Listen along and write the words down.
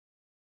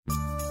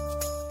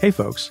Hey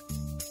folks,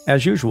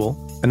 as usual,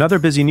 another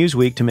busy news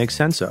week to make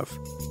sense of.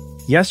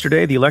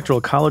 Yesterday, the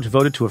Electoral College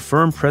voted to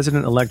affirm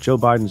President-elect Joe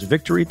Biden's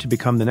victory to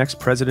become the next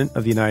president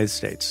of the United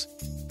States.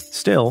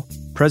 Still,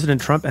 President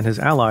Trump and his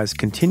allies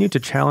continue to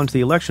challenge the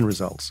election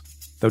results,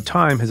 though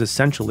time has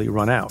essentially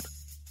run out.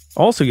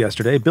 Also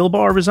yesterday, Bill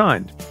Barr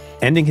resigned,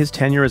 ending his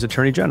tenure as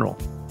Attorney General,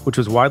 which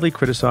was widely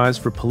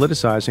criticized for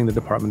politicizing the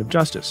Department of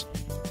Justice.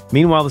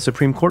 Meanwhile, the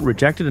Supreme Court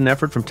rejected an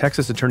effort from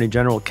Texas Attorney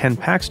General Ken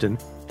Paxton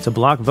to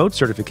block vote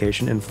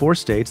certification in 4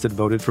 states that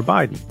voted for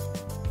Biden.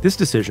 This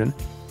decision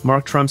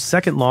marked Trump's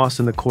second loss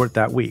in the court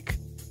that week.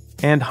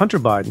 And Hunter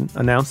Biden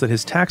announced that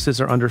his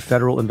taxes are under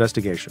federal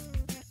investigation.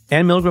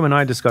 Ann Milgram and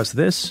I discuss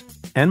this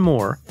and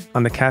more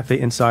on the Cafe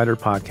Insider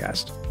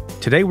podcast.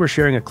 Today, we're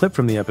sharing a clip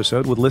from the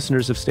episode with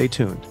listeners of Stay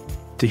Tuned.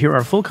 To hear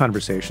our full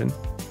conversation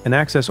and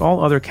access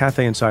all other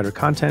Cafe Insider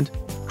content,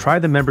 try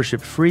the membership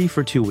free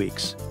for 2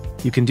 weeks.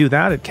 You can do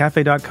that at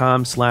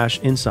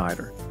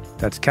cafe.com/insider.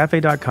 That's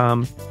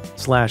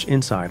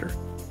cafe.com/insider.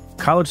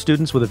 College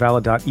students with a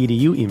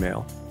valid.edu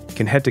email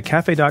can head to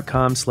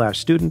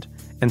cafe.com/student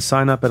and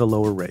sign up at a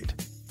lower rate.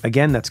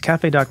 Again, that's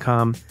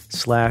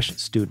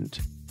cafe.com/student.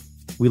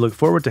 We look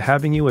forward to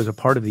having you as a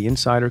part of the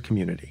Insider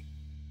community.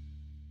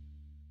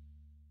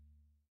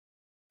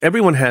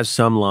 Everyone has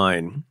some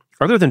line,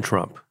 other than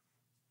Trump.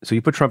 So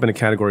you put Trump in a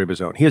category of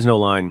his own. He has no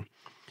line.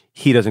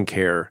 He doesn't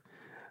care.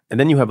 And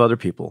then you have other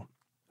people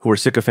who are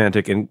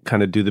sycophantic and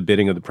kind of do the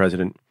bidding of the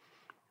president.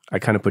 I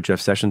kind of put Jeff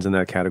Sessions in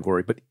that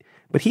category.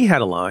 But he had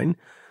a line,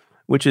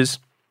 which is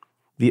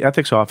the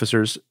ethics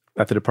officers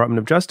at the Department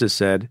of Justice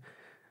said,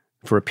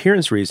 for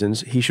appearance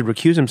reasons, he should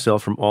recuse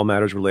himself from all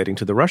matters relating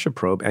to the Russia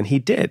probe, and he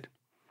did.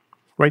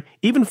 Right?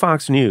 Even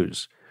Fox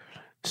News,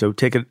 so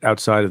take it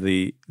outside of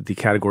the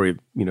category of,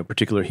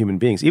 particular human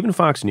beings, even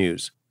Fox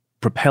News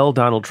propelled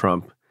Donald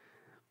Trump,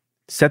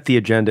 set the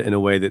agenda in a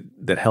way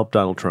that helped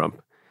Donald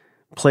Trump,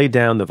 played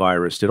down the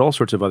virus, did all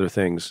sorts of other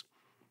things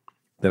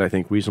that I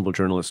think reasonable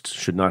journalists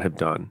should not have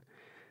done.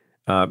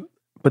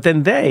 But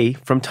then they,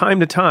 from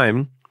time to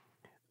time,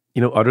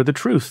 utter the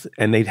truth,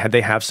 and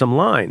they have some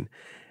line.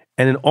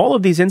 And in all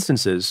of these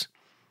instances,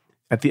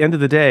 at the end of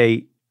the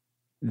day,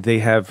 they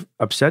have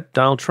upset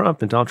Donald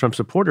Trump and Donald Trump's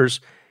supporters,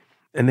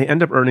 and they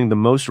end up earning the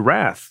most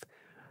wrath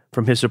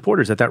from his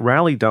supporters. At that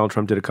rally Donald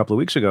Trump did a couple of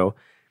weeks ago,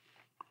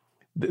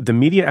 the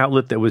media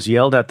outlet that was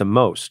yelled at the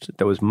most,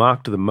 that was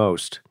mocked the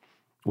most,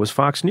 was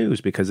Fox News,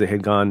 because they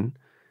had gone,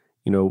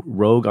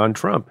 rogue on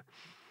Trump.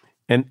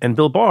 And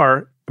Bill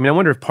Barr, I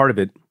wonder if part of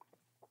it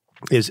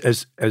is,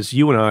 as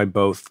you and I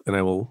both, and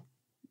I will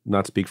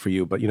not speak for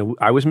you, but,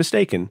 I was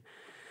mistaken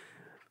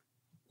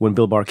when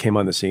Bill Barr came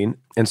on the scene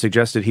and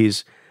suggested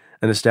he's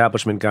an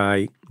establishment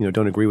guy,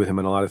 don't agree with him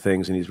on a lot of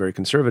things, and he's very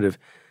conservative,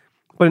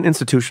 but an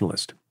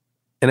institutionalist.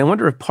 And I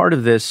wonder if part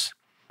of this,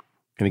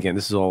 and again,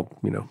 this is all,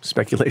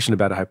 speculation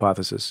about a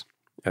hypothesis,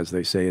 as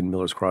they say in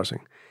Miller's Crossing,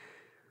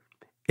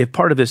 if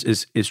part of this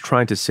is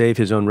trying to save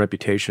his own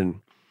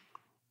reputation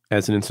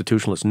as an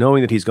institutionalist,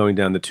 knowing that he's going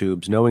down the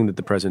tubes, knowing that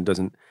the president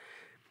doesn't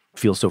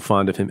feel so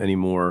fond of him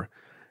anymore,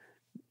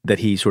 that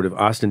he sort of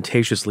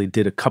ostentatiously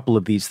did a couple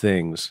of these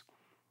things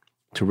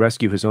to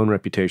rescue his own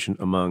reputation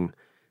among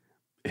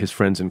his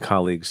friends and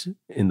colleagues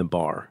in the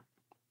bar.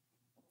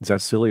 Is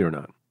that silly or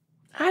not?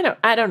 I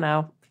don't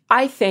know.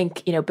 I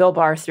think, Bill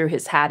Barr threw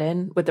his hat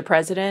in with the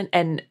president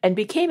and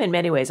became in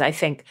many ways, I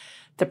think,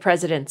 the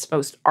president's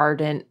most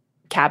ardent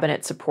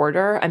cabinet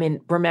supporter.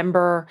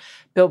 Remember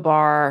Bill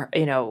Barr,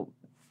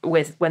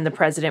 when the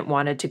president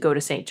wanted to go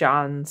to St.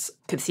 John's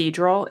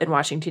Cathedral in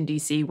Washington,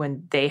 D.C.,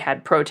 when they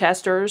had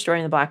protesters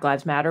during the Black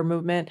Lives Matter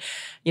movement,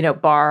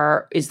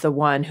 Barr is the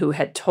one who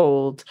had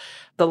told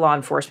the law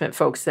enforcement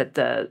folks that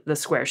the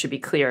square should be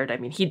cleared.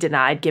 He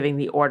denied giving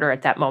the order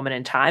at that moment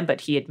in time,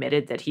 but he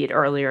admitted that he had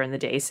earlier in the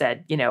day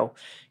said,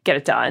 get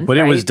it done. But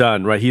right? It was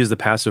done, right? He is the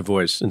passive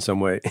voice in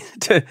some way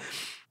to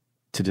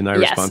deny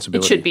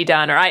responsibility. Yes, it should be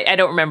done. Or I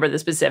don't remember the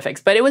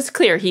specifics, but it was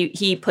clear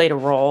he played a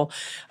role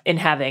in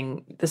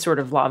having the sort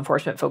of law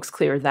enforcement folks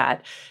clear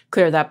that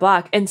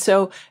block. And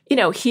so,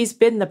 he's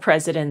been the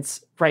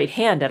president's right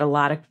hand at a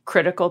lot of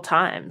critical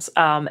times.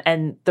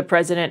 And the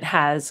president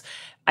has,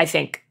 I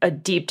think, a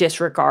deep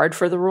disregard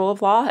for the rule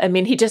of law.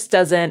 He just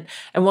doesn't,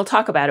 and we'll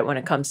talk about it when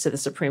it comes to the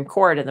Supreme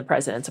Court and the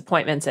president's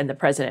appointments and the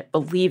president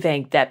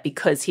believing that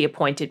because he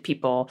appointed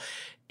people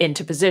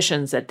into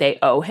positions that they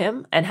owe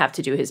him and have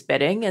to do his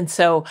bidding. And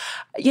so,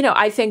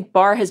 I think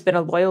Barr has been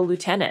a loyal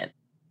lieutenant.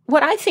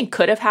 What I think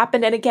could have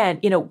happened, and again,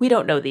 we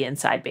don't know the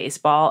inside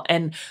baseball,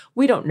 and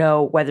we don't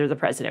know whether the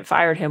president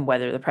fired him,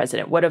 whether the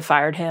president would have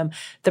fired him.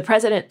 The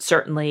president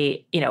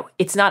certainly,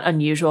 it's not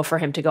unusual for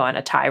him to go on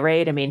a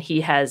tirade.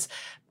 He has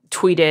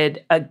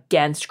tweeted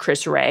against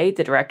Chris Wray,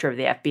 the director of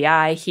the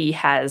FBI. He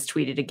has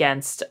tweeted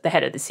against the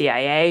head of the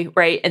CIA,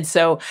 right? And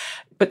so,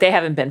 but they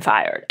haven't been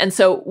fired. And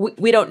so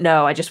we don't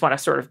know. I just want to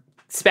sort of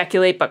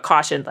speculate, but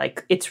caution,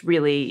 it's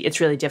really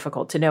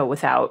difficult to know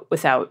without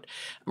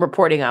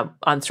reporting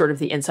on sort of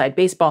the inside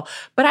baseball.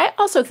 But I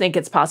also think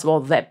it's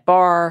possible that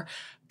Barr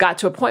got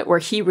to a point where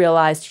he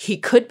realized he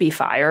could be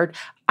fired.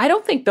 I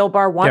don't think Bill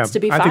Barr wants to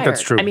be fired. I think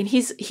that's true. I mean,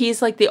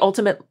 he's like the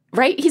ultimate,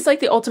 right? He's like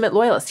the ultimate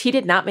loyalist. He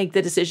did not make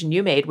the decision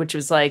you made, which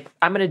was like,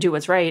 I'm going to do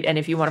what's right. And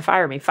if you want to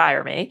fire me,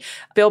 fire me.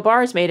 Bill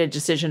Barr's made a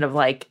decision of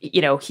like,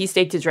 he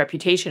staked his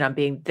reputation on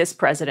being this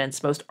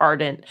president's most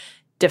ardent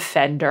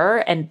defender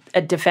and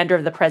a defender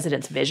of the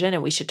president's vision.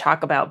 And we should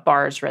talk about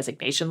Barr's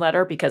resignation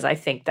letter, because I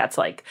think that's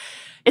like,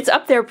 it's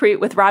up there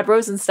with Rod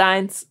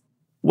Rosenstein's.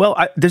 Well,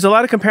 there's a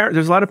lot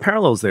of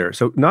parallels there.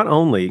 So not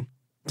only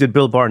did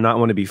Bill Barr not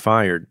want to be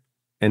fired,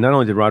 and not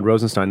only did Rod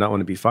Rosenstein not want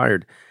to be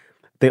fired,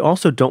 they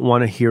also don't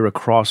want to hear a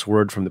cross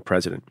word from the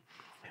president.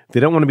 They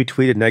don't want to be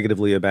tweeted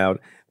negatively about.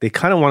 They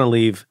kind of want to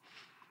leave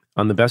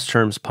on the best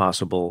terms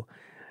possible.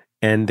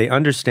 And they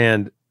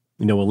understand,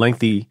 a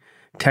lengthy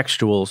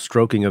textual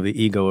stroking of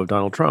the ego of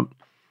Donald Trump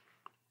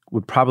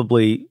would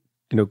probably,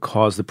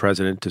 cause the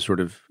president to sort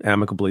of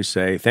amicably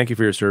say, thank you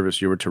for your service,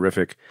 you were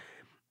terrific,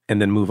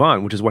 and then move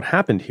on, which is what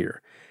happened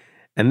here.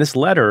 And this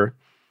letter,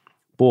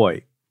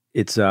 boy,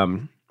 it's,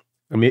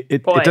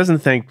 it doesn't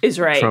thank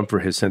Trump for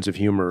his sense of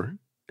humor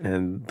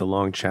and the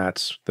long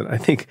chats that I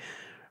think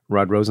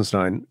Rod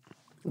Rosenstein,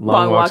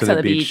 long walks on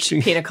the beach,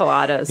 pina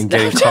coladas. And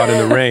getting caught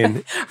in the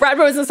rain. Rod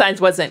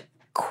Rosenstein's wasn't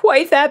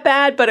quite that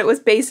bad, but it was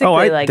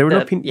basically like there were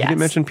you didn't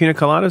mention pina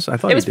coladas? I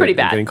thought it was pretty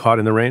bad. Getting caught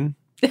in the rain?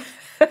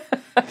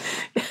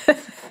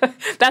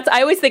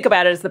 I always think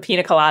about it as the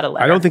pina colada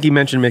letter. I don't think he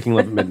mentioned making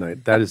love at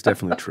midnight. That is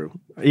definitely true.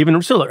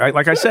 Even still,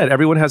 like I said,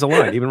 everyone has a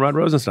line. Even Rod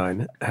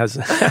Rosenstein has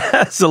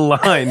a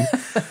line.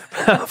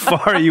 How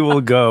far you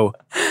will go.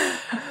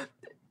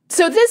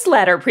 So this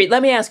letter, Preet,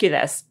 let me ask you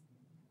this.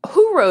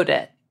 Who wrote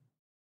it?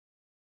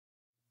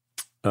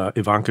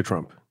 Ivanka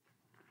Trump.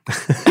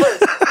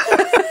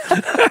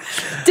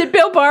 Did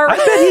Bill Barr write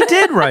it? I bet he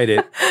did write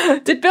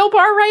it. Did Bill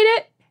Barr write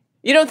it?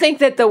 You don't think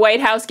that the White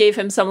House gave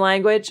him some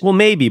language? Well,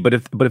 maybe, but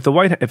if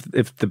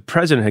the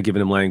president had given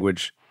him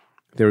language,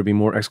 there would be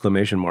more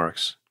exclamation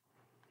marks,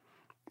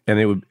 and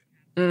it would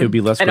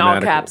be less grammatical. And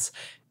all caps.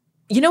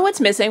 You know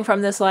what's missing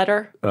from this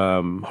letter?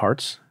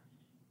 Hearts.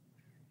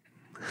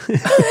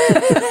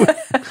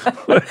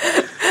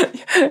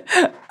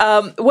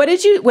 What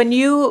did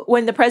you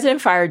when the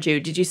president fired you?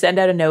 Did you send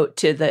out a note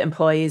to the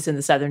employees in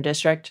the Southern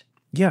District?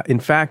 Yeah,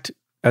 in fact,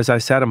 as I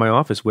sat in my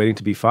office waiting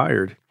to be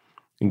fired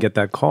and get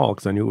that call,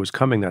 because I knew it was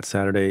coming that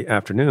Saturday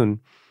afternoon,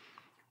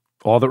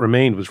 all that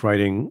remained was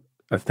writing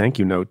a thank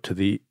you note to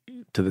the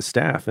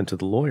staff and to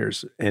the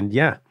lawyers. And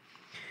yeah,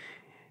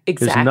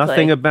 exactly. There's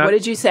nothing about. What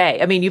did you say?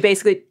 I mean, you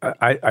basically.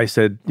 I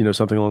said,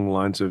 something along the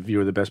lines of,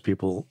 "You are the best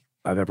people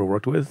I've ever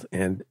worked with,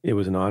 and it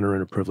was an honor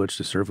and a privilege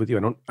to serve with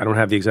you." I don't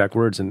have the exact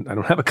words, and I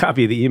don't have a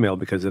copy of the email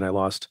because then I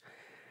lost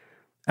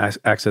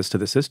access to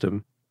the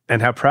system.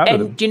 And how proud of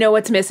them. And do you know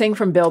what's missing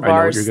from Bill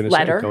Barr's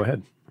letter? Say. Go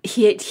ahead.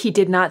 He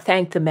did not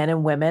thank the men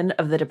and women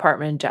of the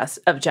Department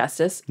of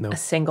Justice a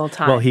single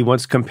time. Well, he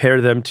once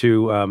compared them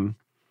to,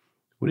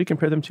 what did he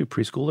compare them to?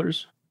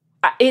 Preschoolers?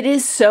 It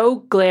is so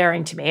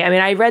glaring to me. I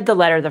mean, I read the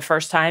letter the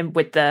first time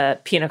with the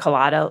pina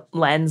colada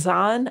lens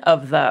on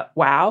of the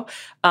wow.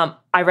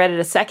 I read it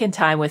a second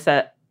time with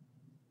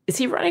is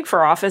he running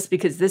for office?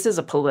 Because this is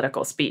a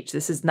political speech.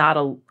 This is not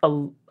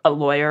a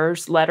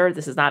lawyer's letter.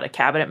 This is not a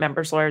cabinet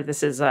member's letter.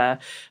 This is a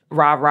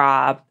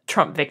rah-rah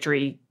Trump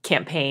victory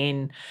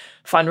campaign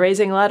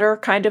fundraising letter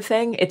kind of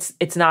thing.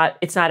 It's not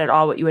at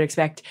all what you would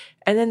expect.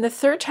 And then the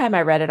third time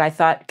I read it, I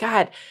thought,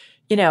 God,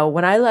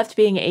 when I left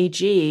being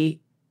AG,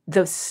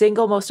 the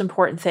single most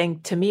important thing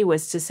to me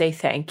was to say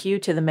thank you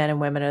to the men and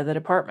women of the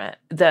department,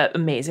 the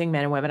amazing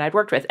men and women I'd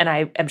worked with. And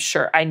I am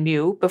sure I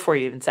knew before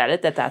you even said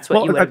it that that's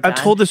what you would have done. I've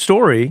told the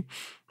story.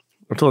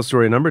 I've told the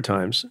story a number of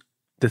times.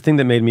 The thing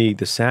that made me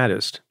the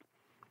saddest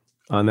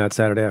on that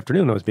Saturday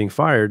afternoon, I was being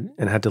fired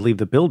and had to leave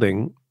the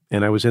building.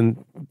 And I was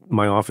in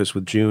my office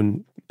with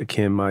June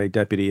Kim, my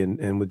deputy,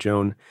 and with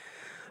Joan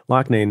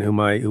Loughnane,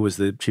 who was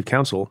the chief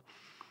counsel,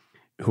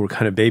 who were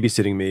kind of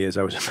babysitting me as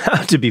I was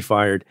about to be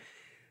fired.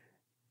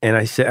 And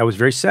I was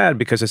very sad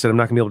because I said, I'm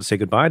not going to be able to say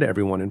goodbye to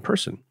everyone in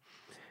person.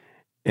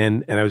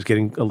 And I was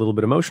getting a little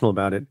bit emotional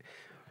about it.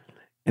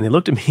 And they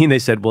looked at me and they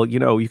said, well,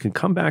 you can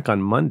come back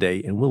on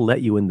Monday and we'll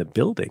let you in the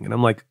building. And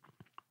I'm like,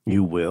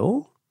 you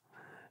will?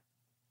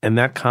 And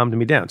that calmed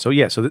me down. So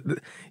yeah,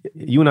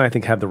 you and I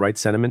think have the right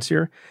sentiments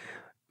here.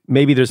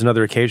 Maybe there's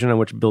another occasion on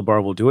which Bill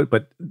Barr will do it,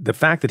 but the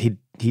fact that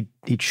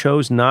he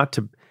chose not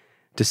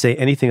to say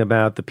anything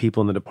about the people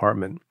in the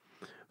department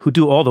who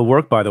do all the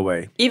work, by the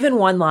way. Even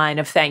one line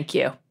of thank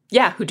you.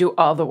 Yeah, who do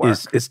all the work.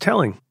 Is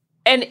telling.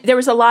 And there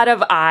was a lot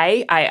of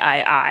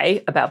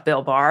I about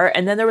Bill Barr,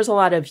 and then there was a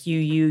lot of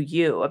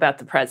you about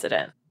the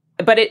president.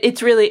 But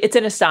it's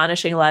an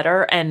astonishing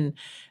letter, and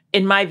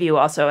in my view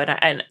also,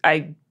 and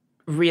I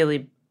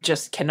really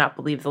just cannot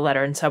believe the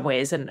letter in some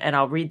ways, and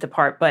I'll read the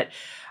part, but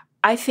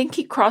I think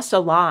he crossed a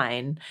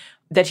line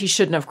that he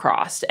shouldn't have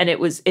crossed. And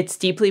it's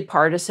deeply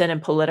partisan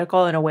and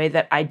political in a way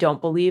that I don't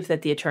believe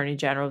that the Attorney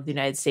General of the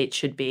United States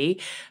should be.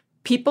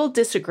 People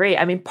disagree.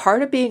 I mean,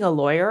 part of being a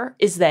lawyer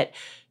is that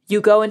you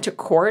go into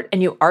court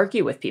and you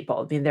argue with people.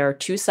 I mean, there are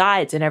two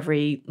sides in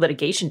every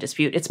litigation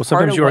dispute. It's part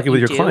sometimes of you what argue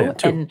with your do. client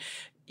too. And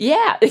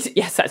yeah,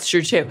 yes, that's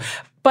true too.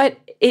 But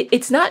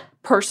it's not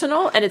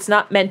personal, and it's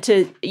not meant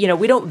to,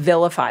 we don't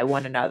vilify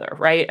one another,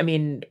 right? I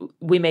mean,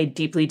 we may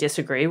deeply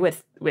disagree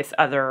with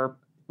other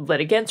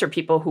litigants or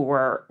people who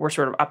we're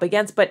sort of up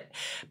against, but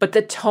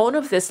the tone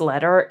of this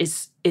letter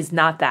is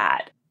not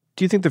that.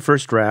 Do you think the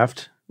first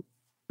draft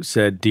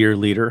said, "Dear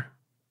Leader,"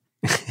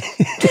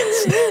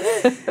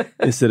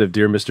 instead of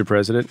 "Dear Mr.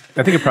 President"?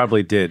 I think it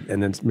probably did.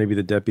 And then maybe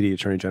the Deputy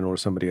Attorney General or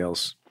somebody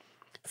else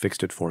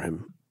fixed it for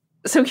him.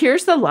 So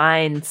here's the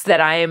lines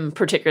that I am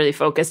particularly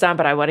focused on,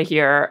 but I want to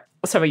hear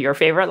some of your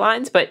favorite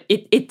lines. But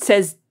it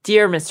says,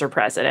 "Dear Mr.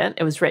 President."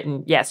 It was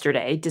written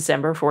yesterday,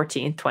 December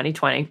 14th,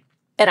 2020.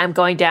 And I'm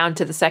going down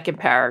to the second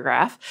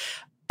paragraph.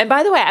 And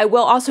by the way, I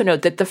will also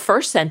note that the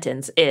first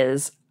sentence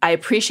is, "I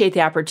appreciate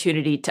the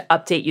opportunity to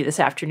update you this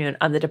afternoon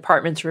on the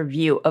department's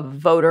review of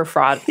voter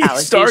fraud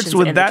allegations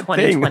in the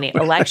 2020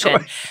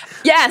 election."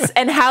 Yes,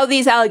 and how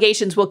these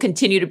allegations will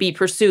continue to be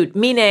pursued,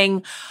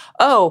 meaning,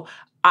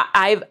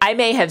 I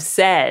may have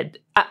said,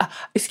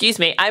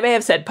 I may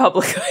have said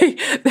publicly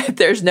that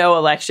there's no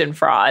election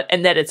fraud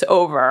and that it's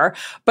over,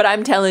 but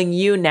I'm telling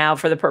you now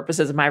for the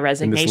purposes of my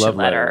resignation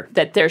letter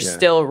that there's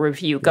still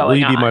review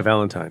going on. Will you be my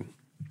Valentine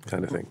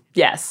kind of thing?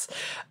 Yes.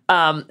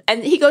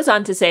 And he goes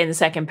on to say in the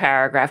second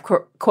paragraph,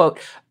 quote,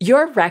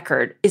 "Your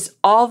record is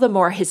all the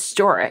more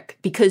historic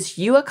because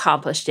you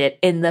accomplished it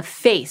in the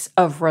face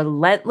of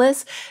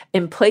relentless,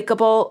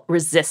 implacable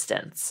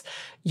resistance.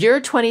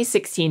 Your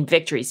 2016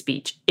 victory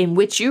speech, in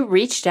which you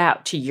reached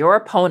out to your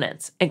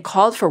opponents and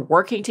called for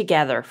working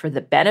together for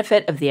the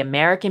benefit of the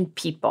American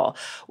people,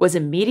 was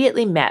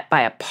immediately met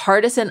by a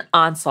partisan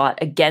onslaught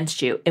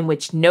against you in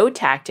which no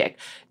tactic,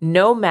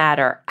 no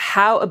matter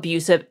how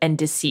abusive and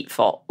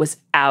deceitful, was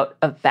out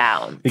of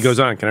bounds." He goes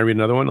on. Can I read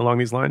another one along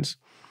these lines?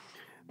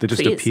 That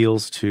just Please.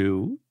 appeals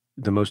to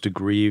the most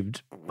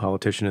aggrieved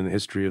politician in the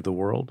history of the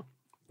world,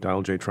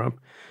 Donald J. Trump.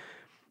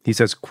 He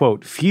says,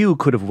 quote, "Few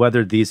could have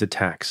weathered these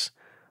attacks,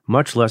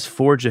 much less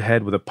forge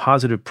ahead with a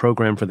positive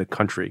program for the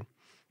country."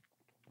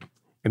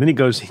 And then he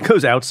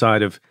goes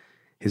outside of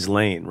his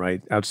lane,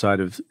 right? Outside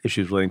of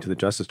issues relating to the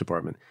Justice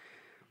Department.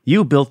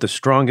 "You built the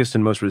strongest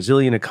and most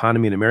resilient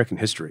economy in American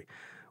history,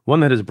 one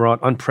that has brought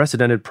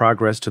unprecedented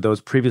progress to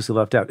those previously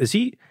left out." Is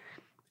he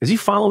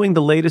following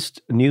the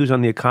latest news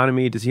on the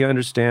economy? Does he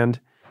understand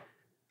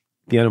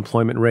the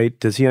unemployment rate?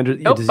 Does he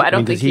Nope, I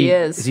don't think he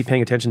is. Is he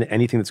paying attention to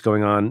anything that's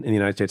going on in the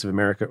United States of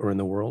America or in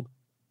the world?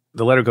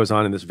 The letter goes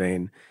on in this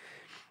vein.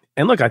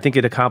 And look, I think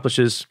it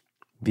accomplishes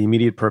the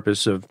immediate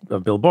purpose of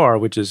Bill Barr,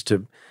 which is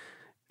to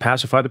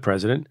pacify the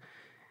president,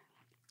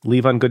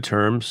 leave on good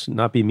terms,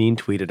 not be mean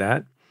tweeted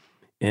at,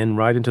 and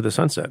ride into the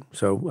sunset.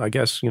 So I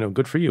guess,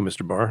 good for you,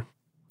 Mr. Barr.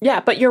 Yeah,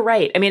 but you're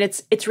right. I mean,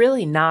 it's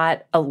really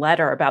not a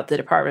letter about the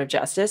Department of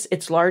Justice.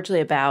 It's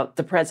largely about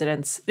the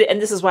president's, and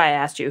this is why I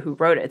asked you who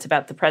wrote it. It's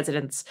about the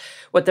president's,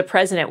 what the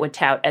president would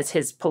tout as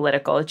his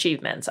political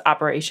achievements: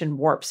 Operation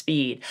Warp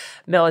Speed,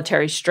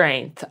 military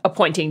strength,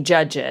 appointing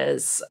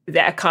judges,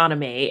 the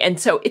economy. And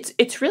so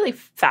it's really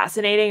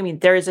fascinating. I mean,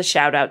 there is a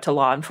shout out to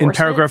law enforcement. In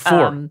paragraph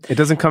 4. It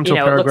doesn't come till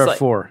paragraph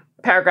 4.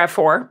 Paragraph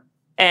 4.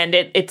 And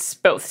it's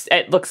both.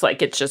 It looks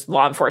like it's just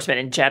law enforcement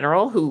in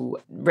general who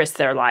risk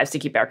their lives to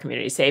keep our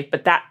community safe.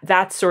 But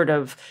that's sort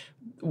of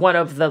one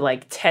of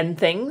the 10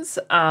 things.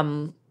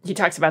 He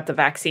talks about the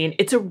vaccine.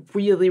 It's a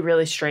really,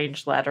 really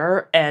strange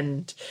letter.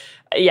 And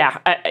yeah,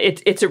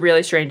 it's a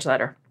really strange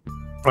letter.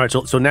 All right.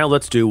 So now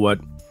let's do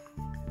what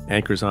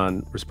anchors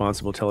on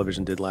responsible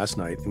television did last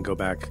night and go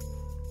back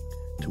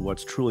to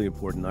what's truly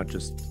important, not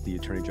just the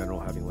Attorney General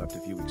having left a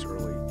few weeks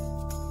early,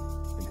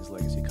 and his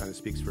legacy kind of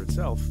speaks for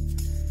itself.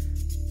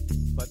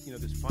 But,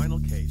 this final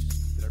case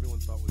that everyone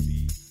thought would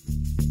be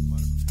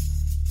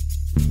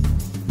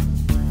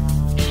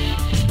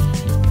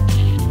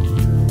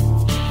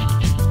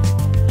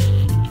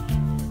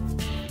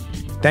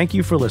Thank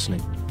you for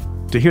listening.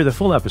 To hear the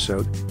full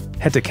episode,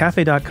 head to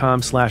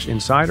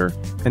cafe.com/insider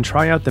and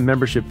try out the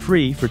membership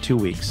free for 2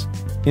 weeks.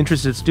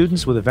 Interested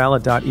students with a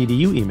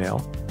valid.edu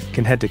email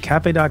can head to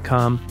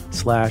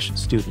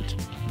cafe.com/student.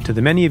 To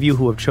the many of you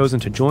who have chosen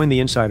to join the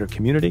Insider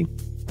community,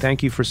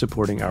 thank you for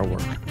supporting our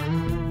work.